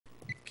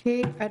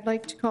Okay, I'd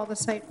like to call the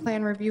Site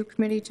Plan Review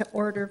Committee to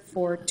order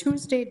for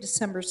Tuesday,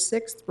 December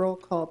 6th. Roll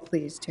call,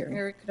 please, Terry.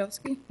 Mary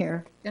Kodowski.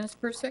 Here. Dennis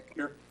Persick.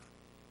 Here.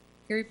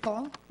 Gary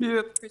Paul.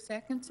 Here. Chris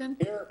Atkinson.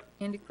 Here.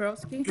 Andy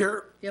Kurowski.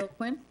 Here. Dale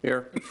Quinn.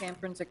 Here. And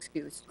Cameron's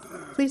excused.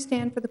 Please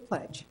stand for the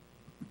pledge.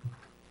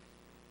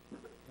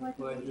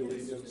 Pledge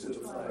allegiance to the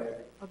flag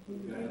of the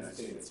United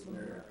States of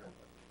America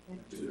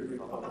and to the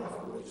republic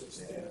for which it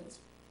stands,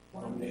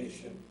 one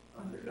nation,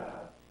 under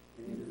God,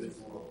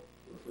 indivisible,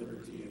 with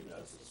liberty and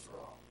justice for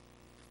all.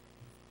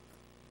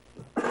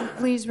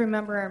 Please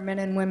remember our men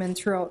and women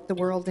throughout the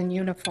world in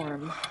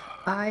uniform.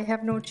 I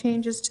have no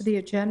changes to the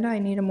agenda. I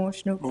need a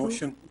motion to approve.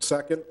 Motion.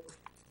 Second.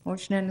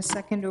 Motion and a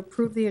second to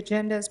approve the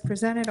agenda as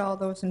presented. All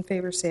those in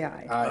favor say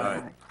aye.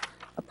 Aye.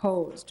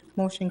 Opposed?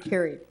 Motion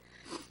carried.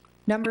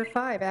 Number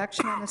 5,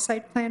 action on the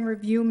site plan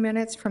review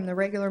minutes from the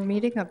regular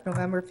meeting of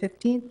November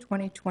 15th,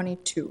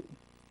 2022.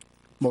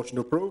 Motion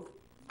to approve.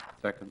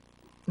 Second.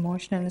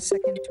 Motion and a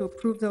second to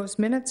approve those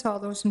minutes. All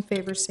those in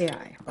favor say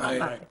aye.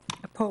 Aye.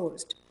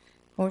 Opposed?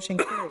 Motion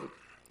carried.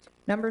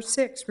 Number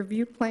 6,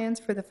 review plans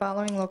for the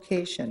following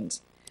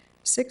locations.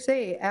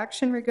 6A,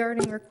 action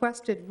regarding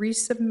requested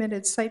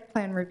resubmitted site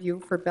plan review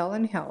for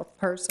Bellin Health,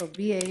 parcel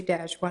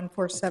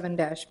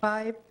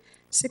VA-147-5,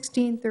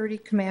 1630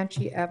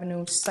 Commanche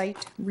Avenue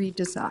site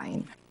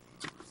redesign.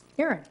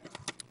 Aaron.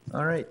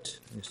 All right,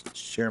 just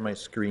share my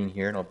screen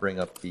here and I'll bring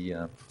up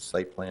the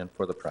site plan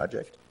for the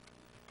project.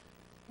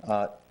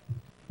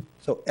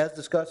 So as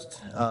discussed,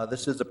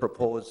 this is a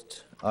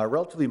proposed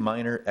relatively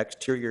minor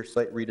exterior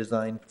site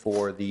redesign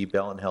for the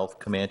Bellin Health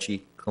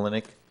Commanche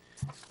Clinic.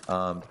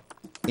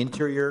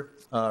 Interior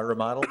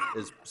remodel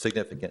is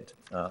significant,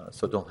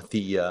 so don't let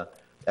the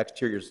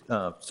exteriors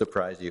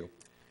surprise you.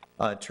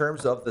 In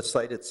terms of the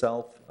site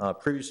itself,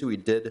 previously we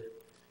did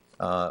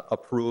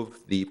approve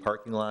the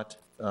parking lot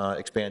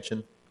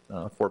expansion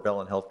for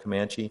Bellin Health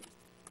Commanche.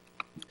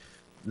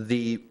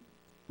 The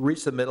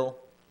resubmittal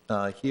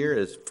here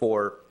is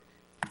for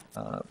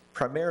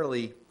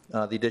primarily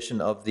the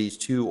addition of these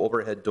 2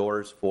 overhead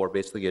doors for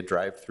basically a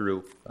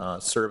drive-through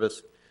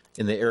service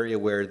in the area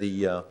where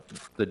the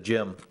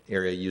gym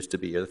area used to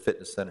be, or the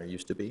fitness center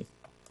used to be.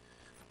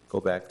 Go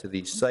back to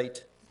the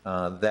site.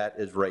 That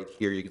is right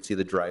here. You can see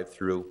the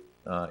drive-through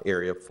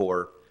area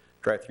for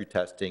drive-through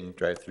testing,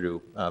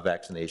 drive-through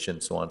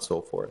vaccination, so on and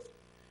so forth.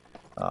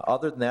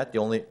 Other than that, the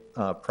only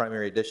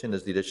primary addition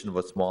is the addition of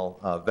a small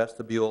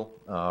vestibule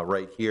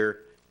right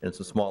here and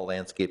some small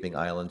landscaping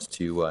islands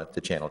to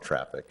channel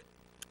traffic.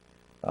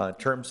 In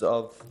terms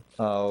of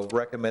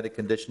recommended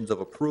conditions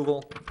of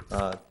approval,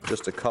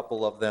 just a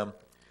couple of them.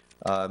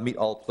 Meet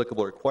all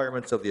applicable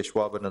requirements of the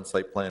Ashwaubenon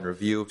Site Plan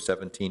Review,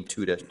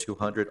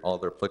 17-2-200, all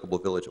their applicable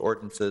village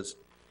ordinances.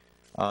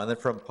 And then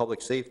from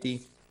public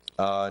safety,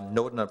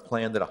 note on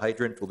plan that a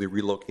hydrant will be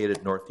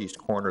relocated northeast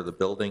corner of the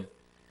building.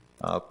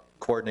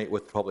 Coordinate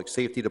with the Public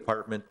Safety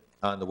Department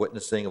on the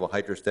witnessing of a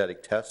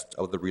hydrostatic test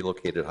of the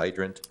relocated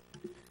hydrant.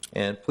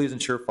 And please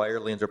ensure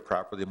fire lanes are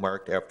properly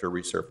marked after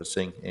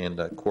resurfacing and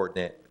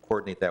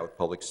coordinate that with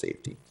public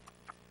safety.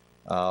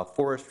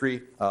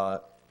 Forestry,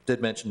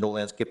 did mention no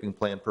landscaping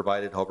plan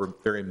provided, however,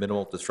 very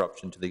minimal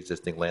disruption to the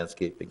existing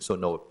landscaping, so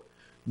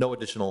no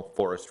additional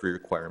forestry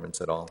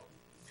requirements at all.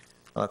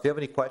 If you have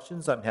any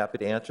questions, I'm happy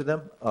to answer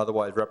them.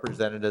 Otherwise,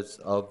 representatives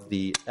of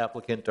the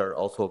applicant are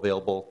also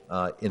available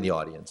in the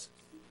audience.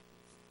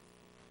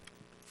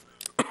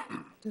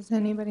 Does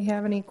anybody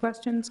have any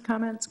questions,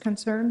 comments,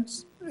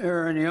 concerns?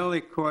 Aaron, the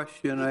only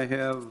question I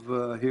have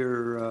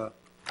here,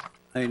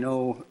 I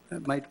know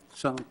it might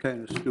sound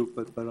kind of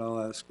stupid, but I'll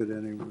ask it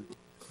anyway.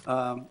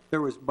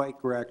 There was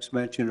bike racks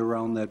mentioned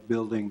around that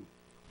building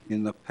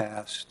in the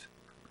past.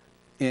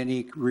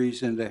 Any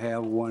reason to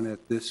have one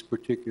at this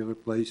particular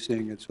place,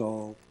 saying it's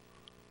all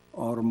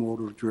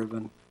automotive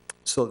driven?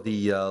 So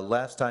the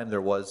last time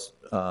there was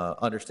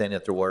understanding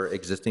that there were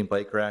existing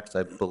bike racks,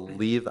 I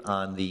believe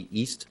on the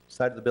east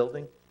side of the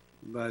building.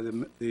 By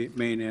the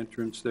main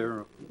entrance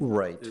there?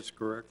 Right. Is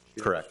correct?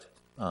 Yes. Correct.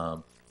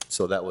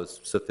 So that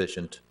was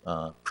sufficient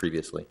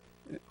previously.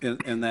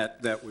 And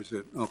that was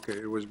it? Okay,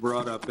 it was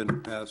brought up in the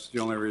past, the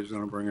only reason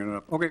I'm bringing it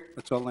up. Okay,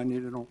 that's all I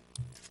need to know.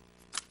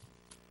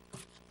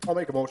 I'll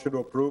make a motion to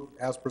approve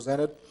as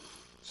presented.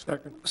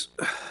 Second.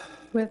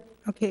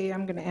 Okay,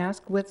 I'm going to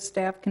ask with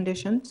staff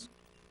conditions.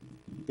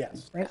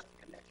 Yes. Right.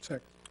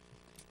 Second.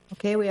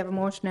 Okay, we have a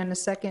motion and a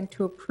second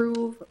to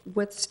approve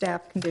with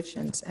staff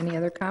conditions. Any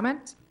other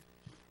comments?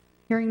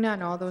 Hearing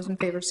none, all those in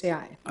favor say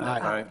aye.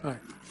 Aye.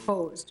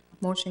 Opposed?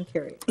 Motion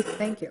carried.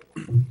 Thank you.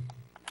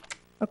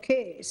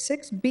 Okay,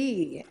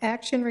 6B,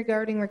 action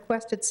regarding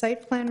requested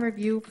site plan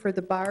review for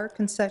the Bar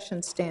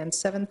Concession Stand,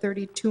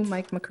 732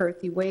 Mike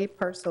McCarthy Way,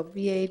 parcel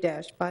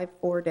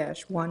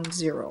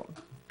VA-54-10.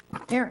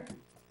 Aaron.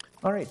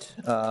 All right.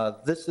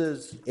 This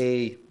is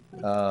a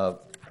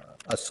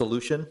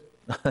solution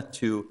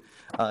to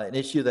an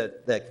issue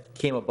that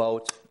came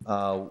about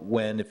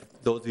when, if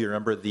those of you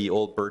remember, the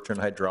old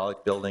Bertrand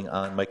Hydraulic building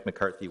on Mike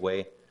McCarthy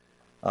Way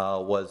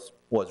was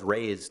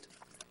raised.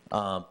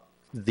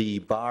 The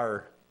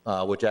bar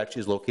which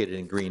actually is located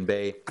in Green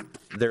Bay,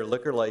 their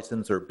liquor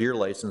license or beer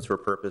license for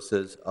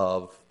purposes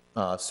of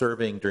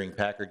serving during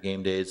Packer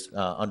game days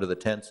under the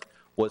tents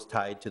was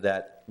tied to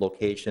that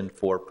location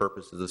for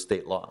purposes of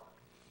state law.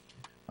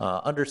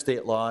 Under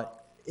state law,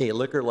 a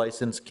liquor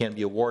license can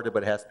be awarded,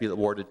 but it has to be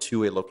awarded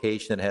to a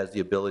location that has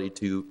the ability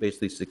to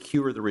basically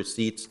secure the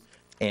receipts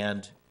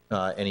and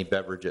any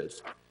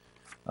beverages.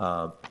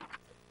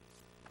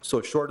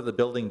 So short of the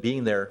building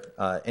being there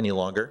any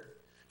longer,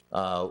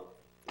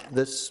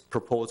 this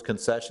proposed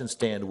concession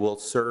stand will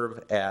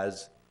serve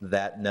as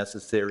that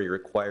necessary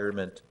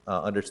requirement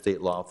under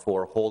state law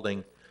for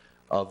holding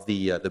of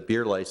the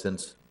beer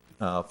license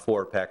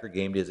for Packer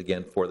game days,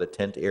 again, for the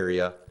tent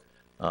area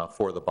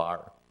for the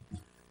bar.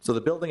 So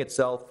the building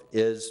itself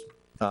is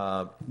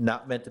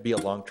not meant to be a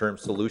long-term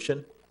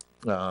solution.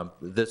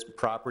 This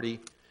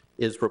property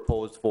is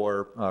proposed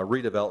for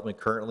redevelopment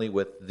currently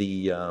with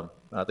the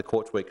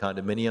Coachway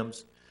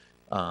condominiums.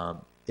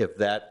 If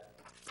that,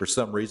 for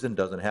some reason,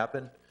 doesn't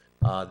happen,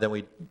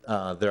 then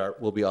there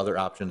will be other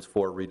options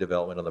for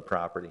redevelopment on the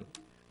property.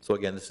 So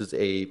again, this is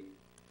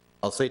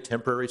I'll say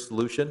temporary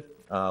solution.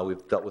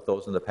 We've dealt with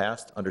those in the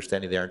past,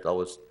 understanding they aren't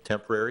always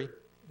temporary,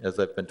 as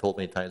I've been told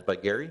many times by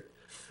Gary.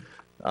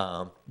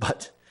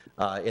 But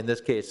in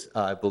this case,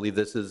 I believe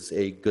this is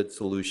a good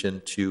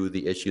solution to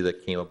the issue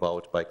that came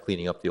about by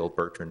cleaning up the old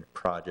Bertrand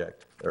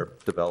project or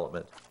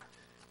development.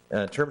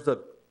 In terms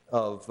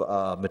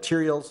of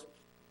materials,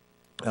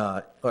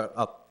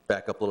 I'll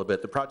back up a little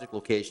bit. The project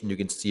location you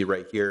can see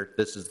right here.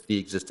 This is the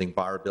existing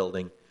bar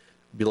building.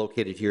 Be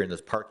located here in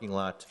this parking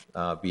lot,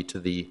 be to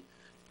the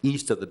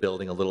east of the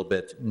building a little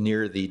bit,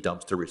 near the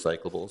dumpster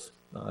recyclables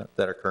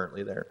that are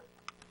currently there.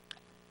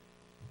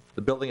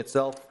 The building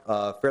itself,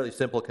 fairly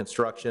simple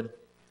construction.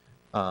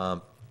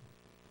 If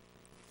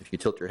you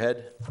tilt your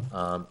head,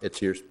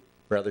 it's your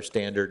rather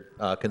standard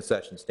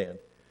concession stand.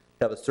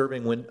 Have a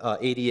serving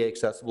ADA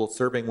accessible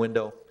serving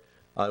window.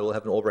 It will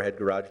have an overhead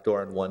garage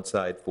door on one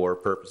side for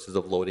purposes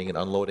of loading and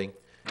unloading,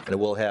 and it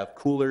will have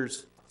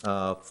coolers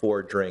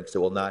for drinks. It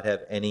will not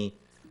have any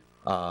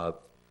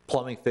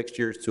plumbing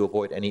fixtures to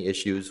avoid any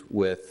issues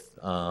with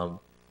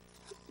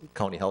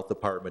county health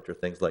department or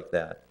things like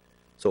that.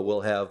 So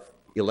we'll have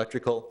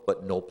electrical,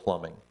 but no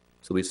plumbing.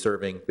 So we're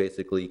serving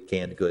basically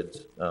canned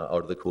goods out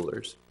of the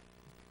coolers.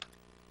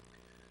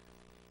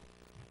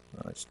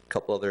 Just a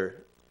couple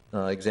other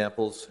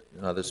examples.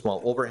 The small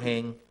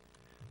overhang.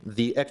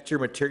 The exterior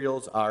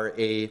materials are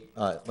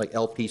like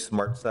LP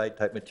Smart Side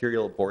type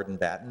material, board and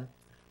batten,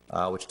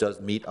 which does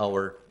meet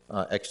our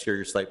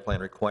exterior site plan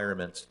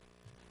requirements.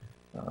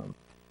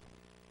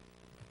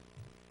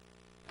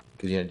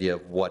 Gives you an idea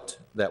of what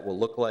that will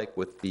look like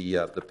with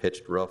the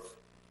pitched roof,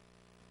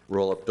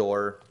 roll-up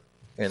door,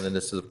 and then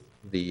this is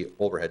the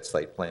overhead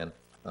site plan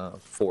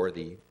for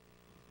the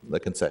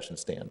concession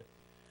stand.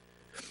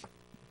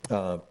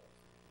 In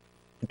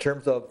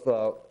terms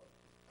of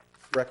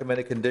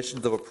recommended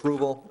conditions of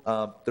approval,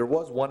 there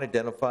was one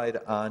identified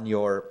on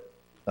your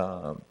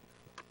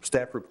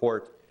staff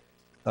report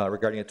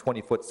regarding a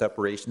 20-foot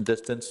separation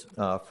distance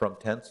from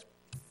tents.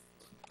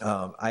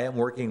 I am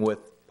working with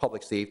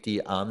public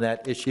safety on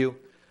that issue.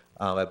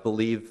 I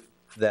believe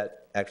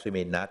that actually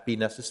may not be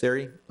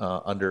necessary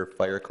under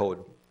fire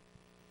code.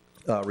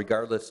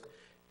 Regardless,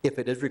 if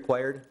it is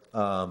required,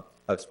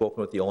 I've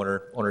spoken with the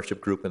ownership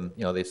group, and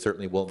they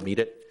certainly will meet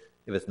it.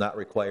 If it's not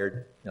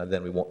required,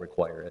 then we won't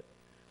require it.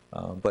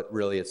 But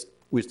really,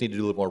 we just need to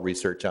do a little more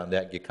research on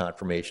that and get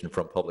confirmation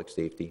from public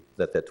safety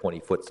that that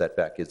 20-foot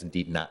setback is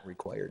indeed not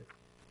required.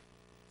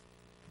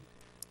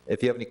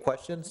 If you have any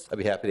questions, I'd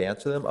be happy to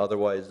answer them.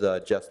 Otherwise,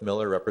 Jess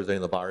Miller,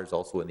 representing the bar, is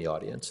also in the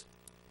audience.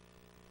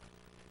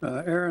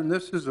 Aaron,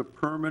 this is a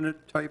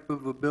permanent type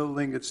of a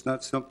building. It's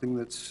not something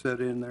that's set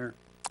in there.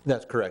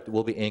 That's correct. It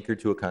will be anchored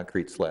to a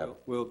concrete slab.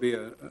 Will be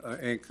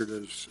anchored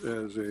as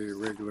a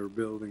regular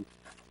building.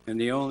 And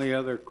the only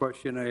other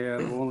question I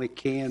have, only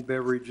canned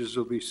beverages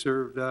will be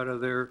served out of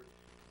there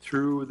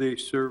through the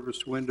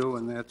service window,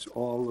 and that's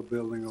all the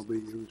building will be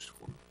used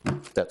for.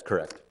 That's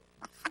correct.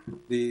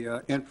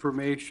 The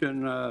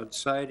information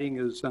siding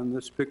is on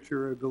this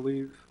picture, I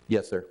believe?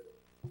 Yes, sir.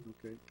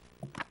 Okay.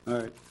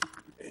 All right.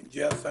 And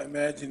Jess, I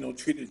imagine they'll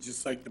treat it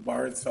just like the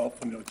bar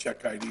itself and they'll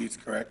check IDs,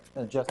 correct?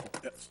 Jess,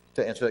 Yes.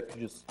 to answer that, could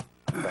you just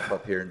step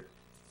up here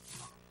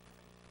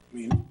I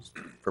mean,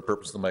 for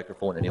purpose of the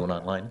microphone, anyone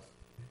online?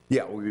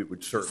 Yeah, we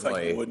would just like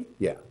certainly, you would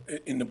yeah.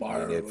 in the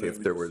bar. And or if whatever.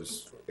 there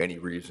was any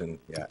reason,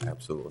 yeah,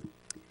 absolutely.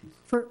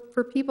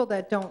 For people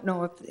that don't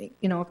know,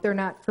 if they're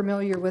not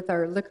familiar with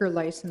our liquor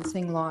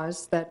licensing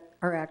laws that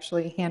are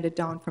actually handed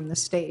down from the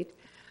state,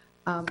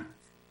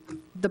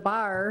 the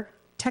bar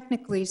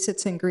technically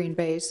sits in Green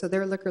Bay, so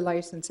their liquor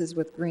license is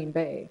with Green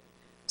Bay.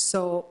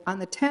 So on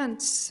the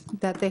tents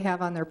that they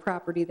have on their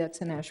property that's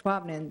in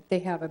Ashwaubenon, they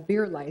have a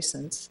beer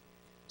license,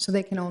 so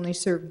they can only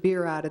serve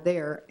beer out of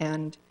there,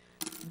 and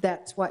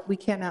that's why we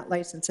cannot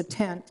license a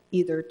tent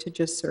either to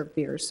just serve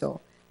beer. So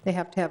they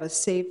have to have a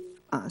safe,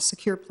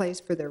 secure place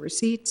for their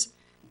receipts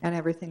and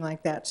everything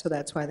like that, so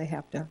that's why they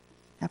have to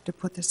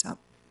put this up.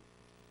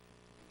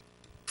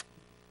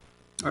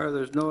 All right,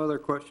 there's no other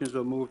questions.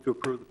 I'll move to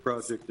approve the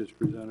project as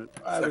presented.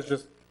 I was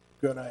just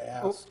gonna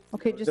ask.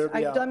 Okay, just, There'll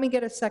be a- let me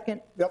get a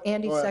second. Yep,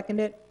 Andy go ahead.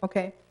 seconded,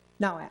 okay,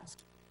 now ask.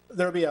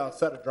 There'll be a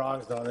set of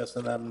drawings on this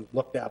and then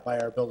looked at by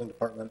our building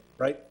department,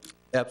 right?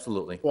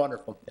 Absolutely.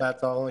 Wonderful.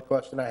 That's the only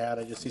question I had.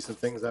 I just see some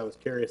things I was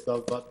curious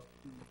of, but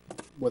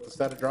with the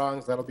set of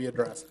drawings, that'll be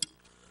addressed.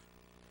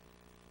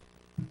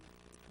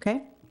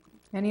 Okay,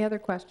 any other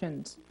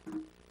questions?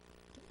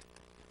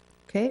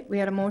 Okay, we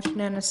had a motion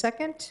and a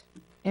second.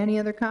 Any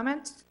other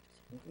comments?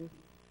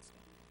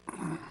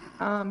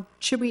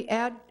 Should we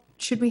have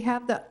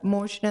the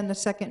motion and the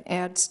second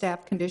add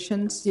staff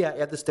conditions? Yeah,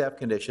 add the staff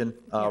condition,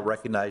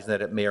 recognizing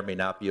that it may or may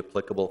not be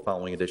applicable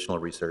following additional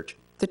research.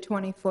 The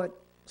 20-foot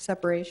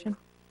separation?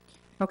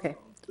 Okay.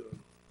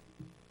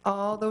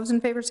 All those in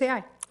favor say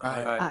aye.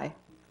 Aye.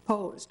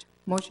 Opposed?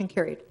 Motion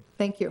carried.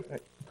 Thank you.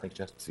 Thanks,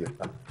 Jess. See you.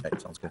 Okay,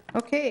 sounds good.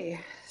 Okay,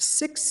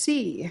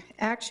 6C,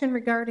 action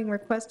regarding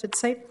requested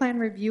site plan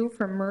review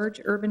for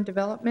Merge Urban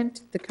Development,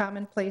 the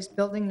Commonplace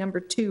Building Number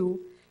 2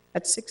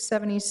 at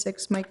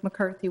 676 Mike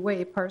McCarthy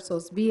Way,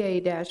 parcels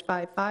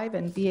VA-55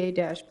 and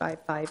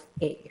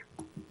VA-55A.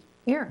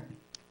 Aaron?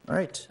 All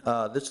right,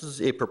 this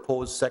is a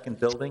proposed second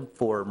building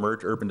for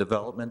Merge Urban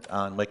Development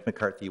on Mike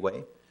McCarthy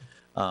Way.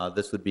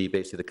 This would be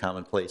basically the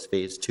Commonplace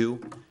Phase 2.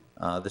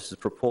 This is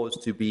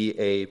proposed to be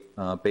a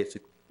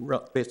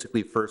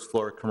basically first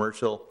floor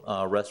commercial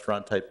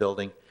restaurant type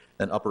building,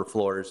 and upper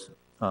floors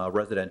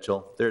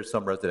residential. There's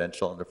some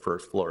residential on the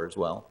first floor as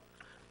well.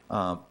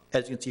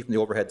 As you can see from the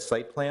overhead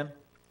site plan,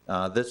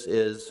 this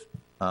is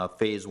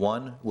Phase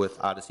 1 with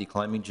Odyssey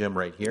Climbing Gym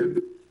right here.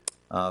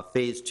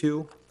 Phase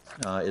 2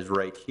 is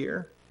right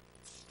here.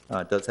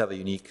 It does have a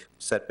unique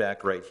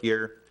setback right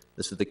here.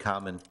 This is the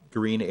common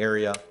green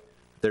area.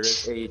 There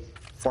is a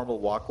formal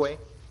walkway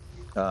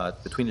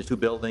between the two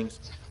buildings.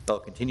 They'll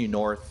continue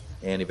north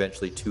and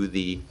eventually to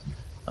the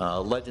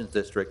Legends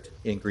District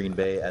in Green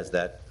Bay as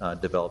that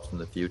develops in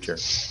the future.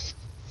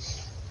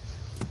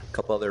 A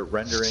couple other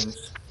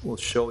renderings we'll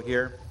show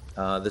here.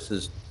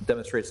 This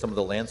demonstrates some of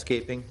the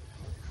landscaping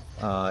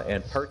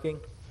and parking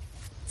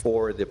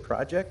for the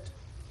project.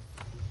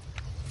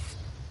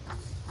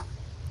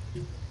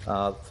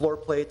 Floor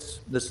plates,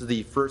 this is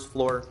the first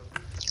floor,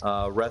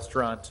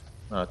 restaurant,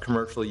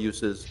 commercial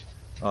uses,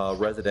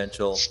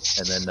 residential,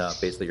 and then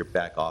basically your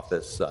back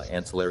office,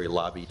 ancillary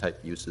lobby type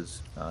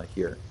uses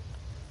here.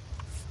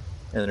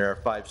 And there are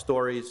 5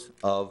 stories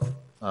of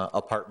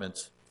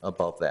apartments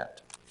above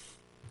that.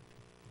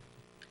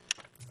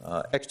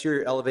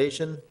 Exterior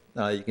elevation,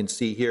 you can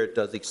see here it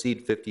does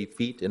exceed 50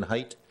 feet in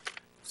height,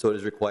 so it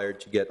is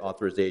required to get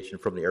authorization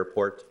from the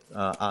airport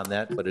on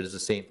that, but it is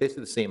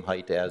basically the same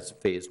height as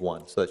Phase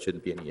 1, so that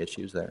shouldn't be any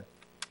issues there.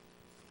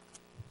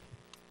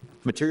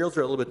 Materials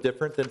are a little bit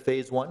different than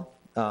Phase 1.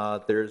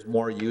 There's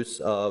more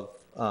use of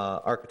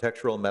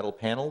architectural metal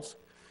panels.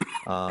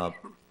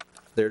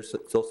 There's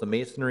also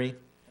masonry.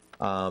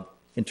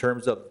 In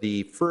terms of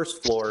the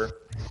first floor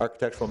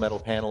architectural metal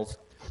panels,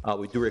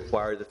 we do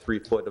require the 3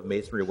 foot of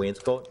masonry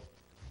wainscot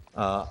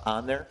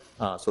on there,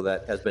 so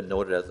that has been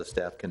noted as a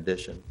staff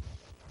condition.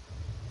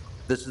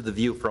 This is the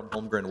view from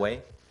Holmgren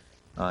Way.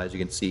 As you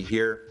can see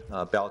here,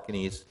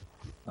 balconies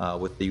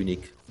with the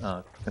unique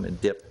kind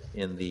of dip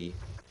in the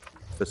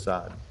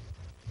facade.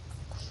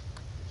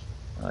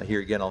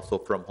 Here again, also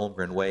from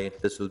Holmgren Way,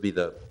 this would be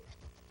the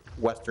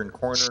western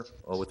corner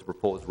with the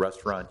proposed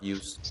restaurant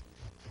use,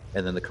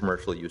 and then the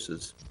commercial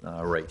uses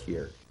right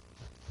here.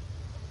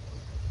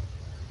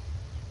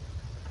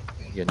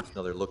 Again, just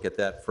another look at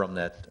that from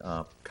that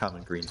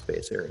common green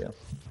space area.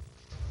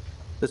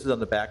 This is on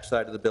the back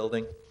side of the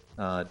building,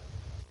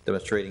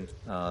 demonstrating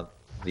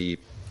the,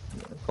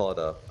 call it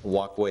a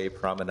walkway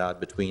promenade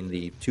between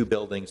the 2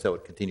 buildings that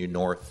would continue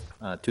north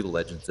to the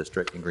Legends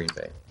District in Green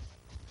Bay.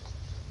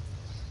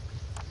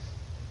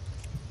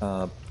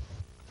 In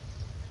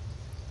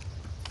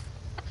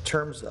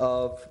terms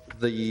of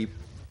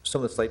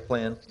some of the site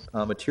plan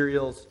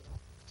materials,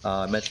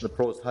 I mentioned the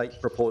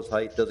proposed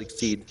height does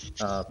exceed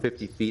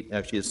 50 feet,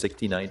 actually is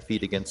 69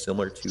 feet, again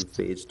similar to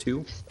Phase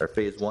 2 or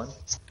Phase 1.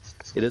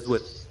 It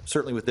is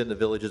certainly within the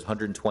village's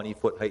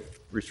 120-foot height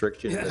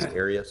restriction in this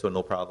area, so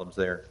no problems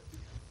there.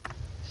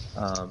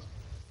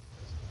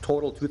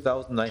 Total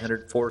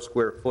 2,904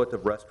 square foot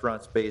of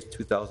restaurant space,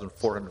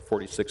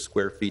 2,446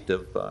 square feet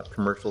of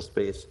commercial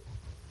space.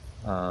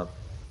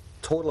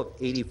 Total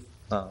of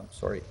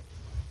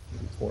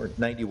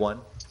 91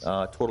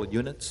 total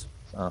units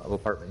of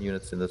apartment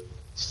units in this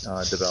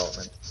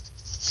development.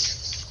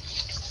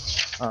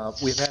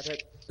 We've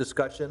had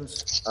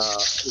discussions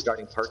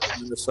regarding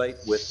parking in the site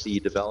with the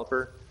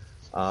developer.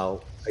 I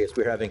guess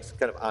we're having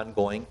kind of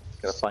ongoing,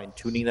 kind of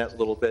fine-tuning that a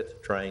little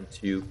bit, trying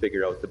to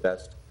figure out the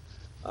best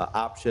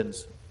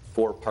options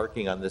for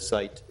parking on this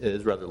site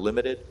is rather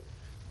limited.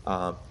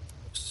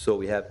 So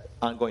we have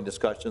ongoing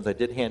discussions. I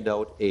did hand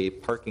out a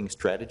parking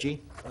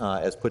strategy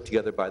as put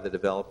together by the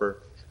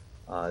developer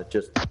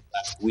just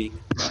last week.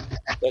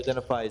 It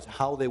identifies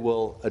how they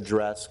will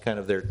address kind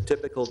of their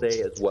typical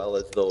day as well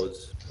as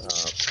those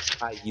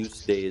high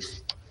use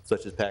days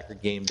such as Packer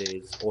game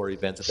days or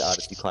events at the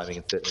Odyssey Climbing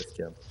and Fitness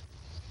Gym.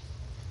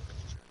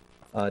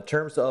 In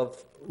terms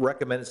of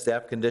recommended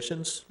staff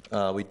conditions,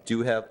 we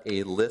do have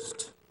a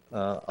list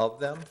of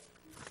them.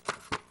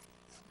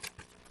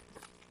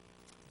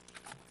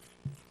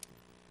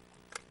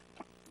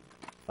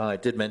 I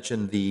did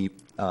mention the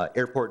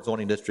Airport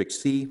Zoning District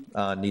C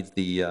needs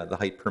the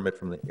height permit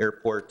from the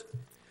airport.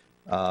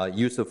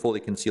 Use of fully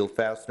concealed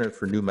fasteners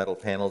for new metal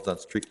panels on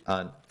street,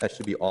 that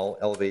should be all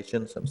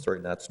elevations, I'm sorry,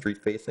 not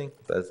street facing,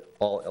 that's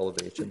all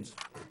elevations.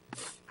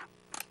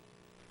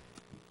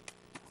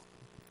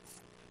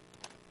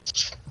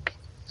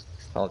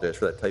 Apologize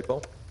for that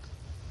typo.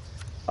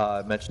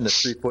 I mentioned the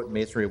 3-foot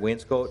masonry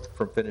wainscot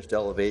from finished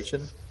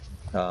elevation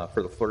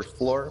for the first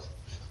floor.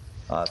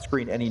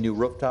 Screen any new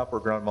rooftop or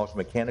ground mounted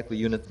mechanical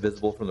units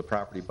visible from the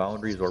property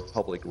boundaries or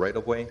public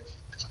right-of-way.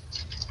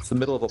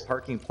 Submittal of a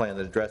parking plan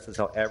that addresses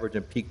how average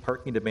and peak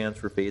parking demands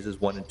for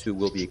phases 1 and 2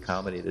 will be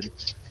accommodated.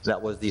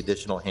 That was the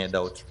additional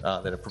handout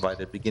that I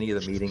provided at the beginning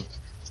of the meeting.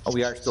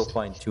 We are still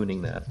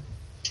fine-tuning that.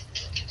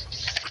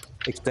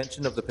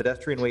 Extension of the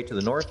pedestrian way to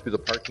the north through the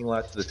parking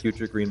lot to the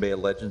future Green Bay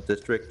Legends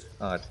District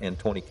and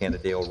Tony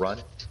Candideo Run.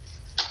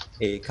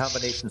 A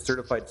combination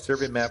certified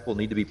survey map will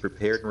need to be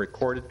prepared and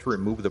recorded to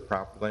remove the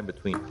property line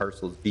between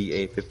parcels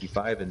VA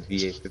 55 and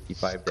VA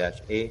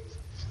 55-A.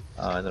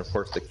 And then, of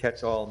course, the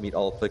catch-all, meet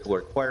all applicable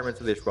requirements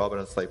of the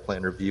Ashwaubenon site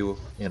plan review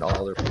and all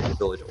other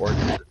village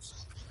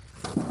ordinances.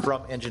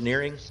 From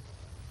engineering,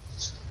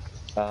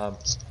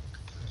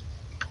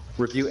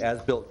 review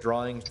as-built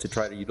drawings to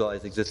try to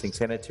utilize existing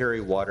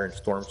sanitary, water, and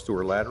storm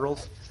sewer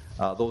laterals.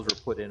 Those were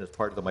put in as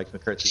part of the Mike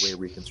McCarthy Way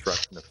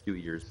reconstruction a few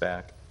years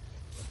back.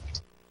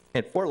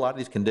 And for a lot of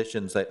these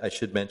conditions, I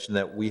should mention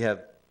that we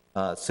have,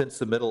 since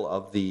the middle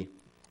of the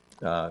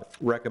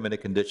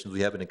recommended conditions,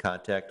 we have been in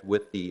contact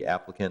with the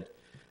applicant,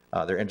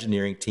 their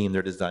engineering team,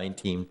 their design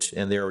team,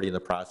 and they're already in the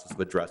process of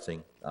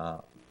addressing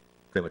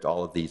pretty much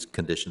all of these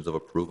conditions of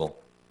approval.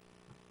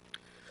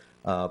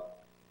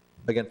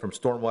 Again, from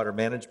stormwater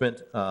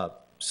management,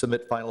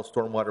 submit final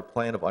stormwater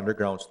plan of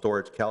underground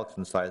storage calcs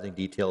and sizing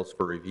details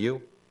for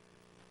review.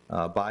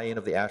 Buy-in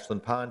of the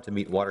Ashland Pond to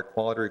meet water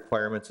quality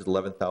requirements is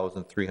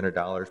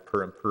 $11,300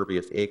 per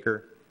impervious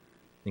acre.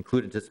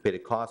 Include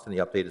anticipated costs in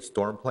the updated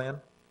storm plan.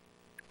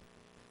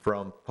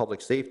 From public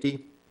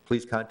safety,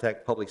 please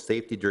contact public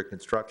safety during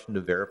construction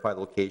to verify the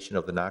location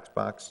of the Knox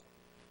box.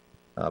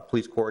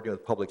 Please coordinate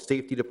with public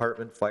safety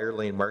department fire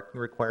lane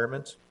marking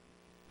requirements.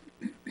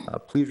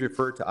 Please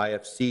refer to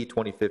IFC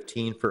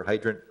 2015 for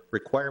hydrant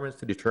requirements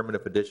to determine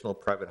if additional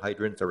private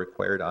hydrants are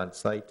required on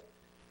site.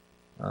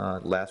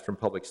 Last, from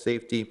public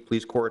safety,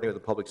 please coordinate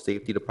with the public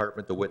safety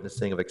department the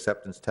witnessing of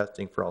acceptance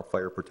testing for all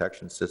fire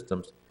protection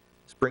systems,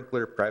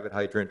 sprinkler, private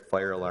hydrant,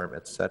 fire alarm,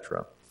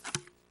 etc.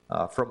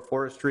 From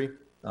forestry,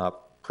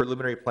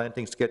 preliminary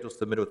planting schedule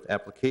submitted with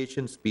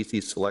application,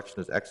 species selection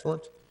is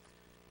excellent.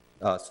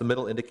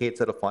 Submittal indicates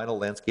that a final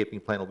landscaping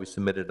plan will be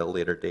submitted at a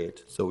later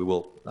date, so we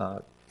will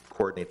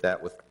coordinate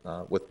that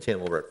with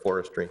Tim over at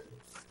forestry.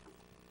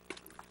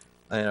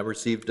 And I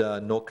received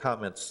no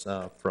comments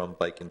from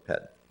Bike and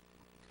Ped.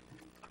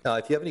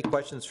 If you have any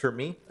questions for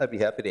me, I'd be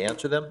happy to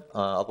answer them.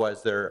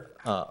 Otherwise, there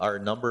are a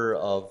number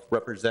of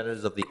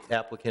representatives of the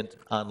applicant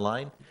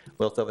online.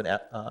 We also have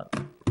a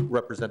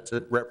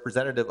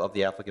representative of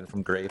the applicant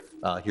from Grafe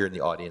here in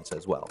the audience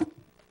as well.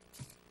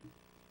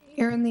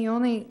 Aaron, the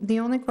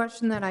only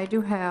question that I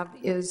do have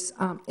is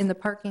in the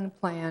parking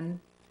plan,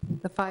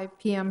 the 5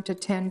 p.m. to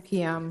 10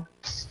 p.m.,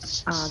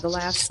 the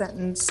last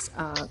sentence,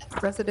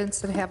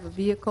 residents that have a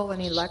vehicle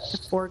and elect to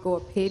forego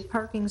a paid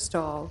parking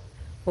stall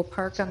will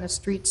park on the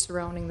streets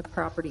surrounding the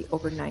property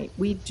overnight.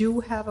 We do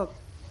have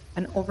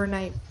an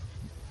overnight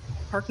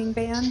parking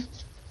ban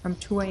from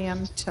 2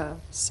 a.m. to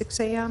 6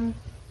 a.m.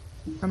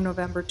 from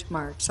November to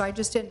March. So I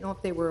just didn't know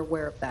if they were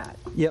aware of that.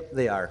 Yep,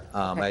 they are.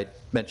 Okay. I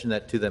mentioned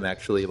that to them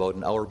actually about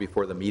an hour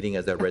before the meeting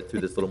as I read through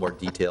this a little more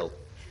detailed.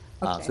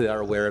 Okay. So they are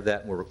aware of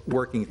that, and we're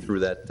working through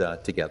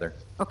that together.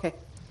 Okay,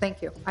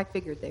 thank you. I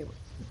figured they were.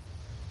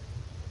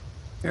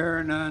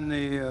 Aaron, on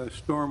the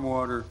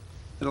stormwater,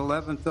 at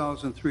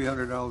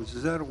 $11,300,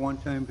 is that a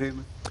one-time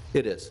payment?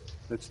 It is.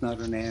 That's not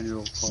an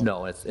annual cost?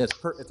 No, it's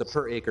a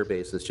per acre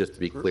basis, just to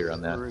be clear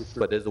on Per that. acre.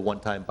 But it is a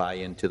one-time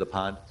buy-in to the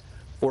pond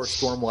for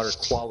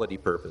stormwater quality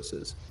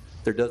purposes.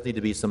 There does need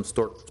to be some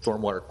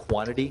stormwater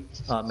quantity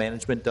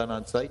management done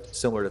on site,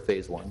 similar to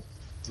phase 1.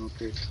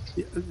 Okay.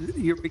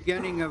 Your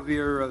beginning of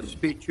your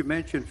speech, you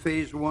mentioned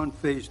phase 1,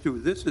 phase 2.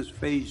 This is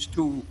phase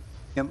 2.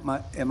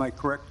 Am I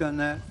correct on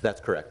that?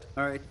 That's correct.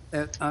 All right.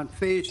 On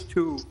phase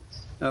 2,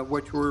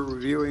 which we're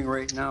reviewing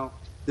right now,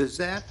 does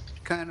that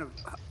kind of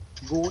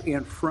go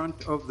in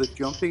front of the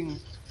jumping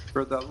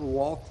or the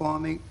wall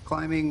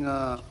climbing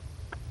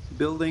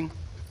building?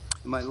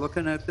 Am I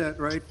looking at that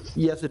right?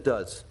 Yes, it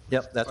does.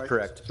 Yep, that's Right.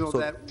 correct. So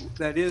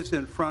that is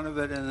in front of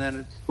it, and then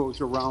it goes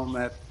around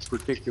that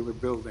particular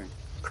building.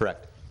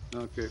 Correct.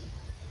 Okay.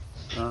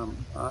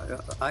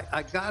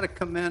 I got to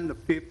commend the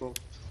people.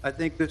 I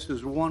think this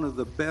is one of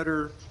the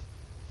better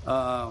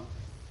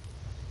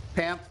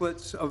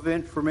pamphlets of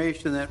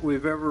information that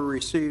we've ever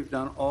received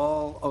on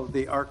all of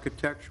the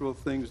architectural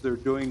things they're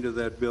doing to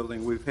that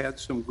building. We've had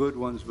some good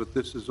ones, but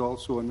this is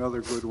also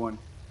another good one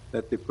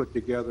that they put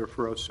together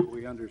for us so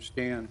we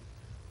understand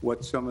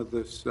what some of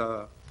this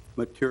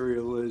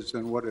material is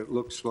and what it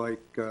looks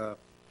like to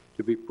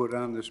be put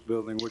on this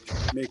building, which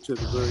makes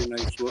it a very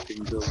nice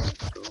looking building.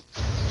 So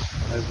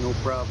I have no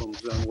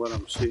problems on what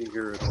I'm seeing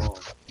here at all.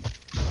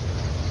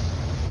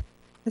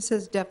 This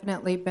has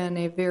definitely been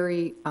a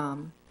very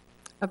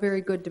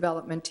good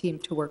development team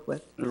to work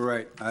with.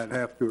 Right, I'd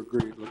have to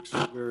agree. It looks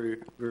very,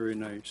 very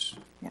nice.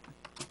 Yeah.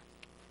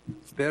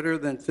 Better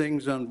than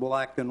things on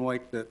black and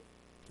white that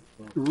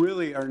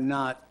really are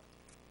not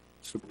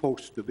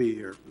supposed to be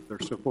here. They're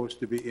supposed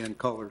to be in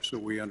color so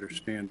we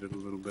understand it a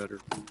little better.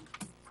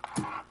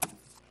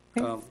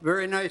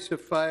 Very nice.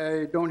 If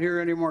I don't hear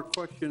any more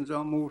questions,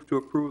 I'll move to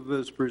approve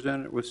as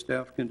presented with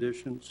staff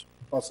conditions.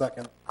 I'll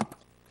second.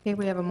 Okay,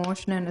 we have a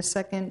motion and a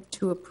second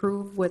to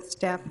approve with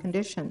staff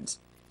conditions.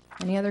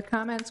 Any other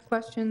comments,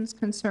 questions,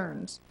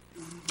 concerns?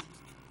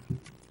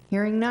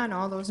 Hearing none,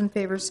 all those in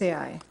favor say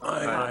aye.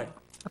 Aye.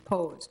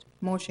 Opposed?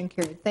 Motion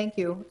carried. Thank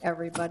you,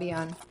 everybody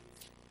on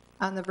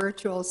the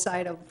virtual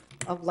side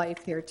of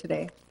life here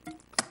today.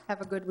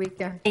 Have a good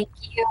weekend. Thank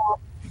you.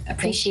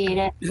 Appreciate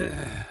it.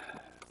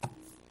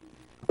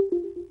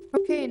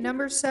 Okay,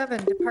 number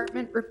 7,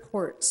 department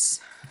reports.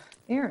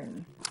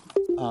 Aaron?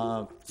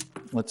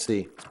 Let's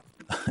see.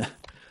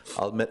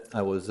 I'll admit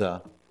I was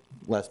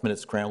last minute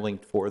scrambling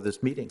for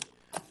this meeting.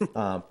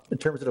 In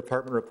terms of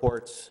department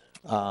reports,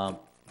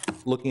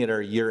 looking at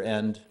our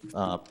year-end,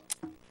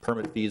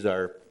 permit fees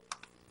are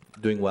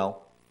doing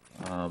well.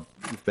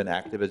 We've been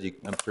active, as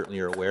I'm certainly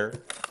you're aware.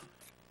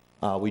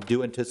 We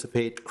do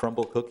anticipate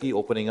Crumble Cookie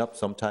opening up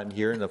sometime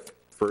here in the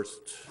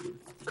first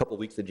couple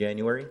weeks of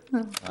January.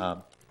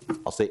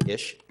 I'll say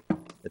ish.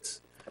 It's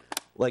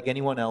like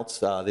anyone else,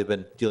 they've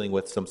been dealing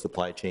with some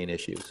supply chain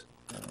issues.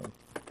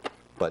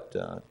 But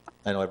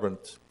I know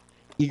everyone's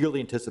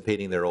eagerly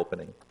anticipating their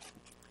opening.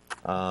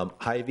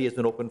 Hy-Vee has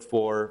been open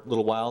for a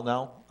little while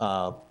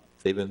now.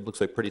 They've been,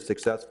 looks like, pretty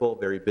successful,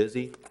 very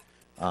busy.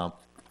 I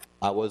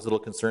was a little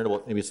concerned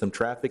about maybe some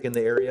traffic in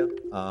the area,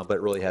 but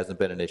it really hasn't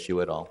been an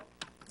issue at all.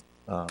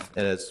 And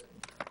as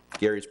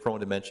Gary's prone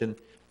to mention,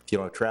 if you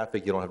don't have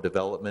traffic, you don't have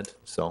development,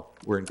 so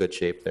we're in good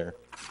shape there.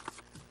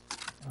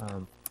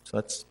 So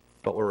that's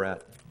about where we're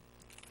at.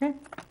 Okay.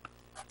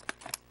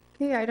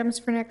 Okay, items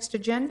for next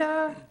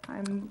agenda.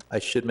 I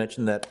should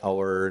mention that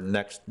our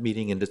next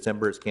meeting in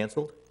December is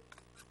canceled.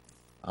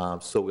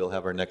 So we'll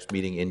have our next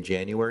meeting in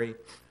January.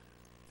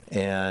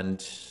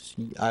 And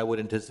I would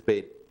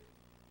anticipate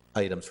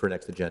items for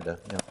next agenda.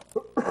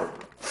 Yeah.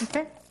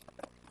 Okay.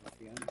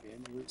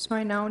 So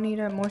I now need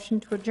a motion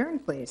to adjourn,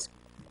 please.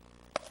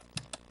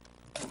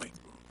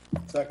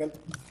 Second?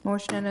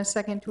 Motion and a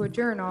second to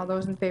adjourn. All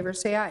those in favor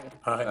say aye.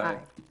 Aye.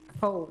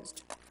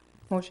 Opposed?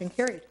 Motion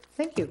carried.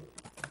 Thank you.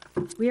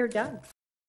 We are done.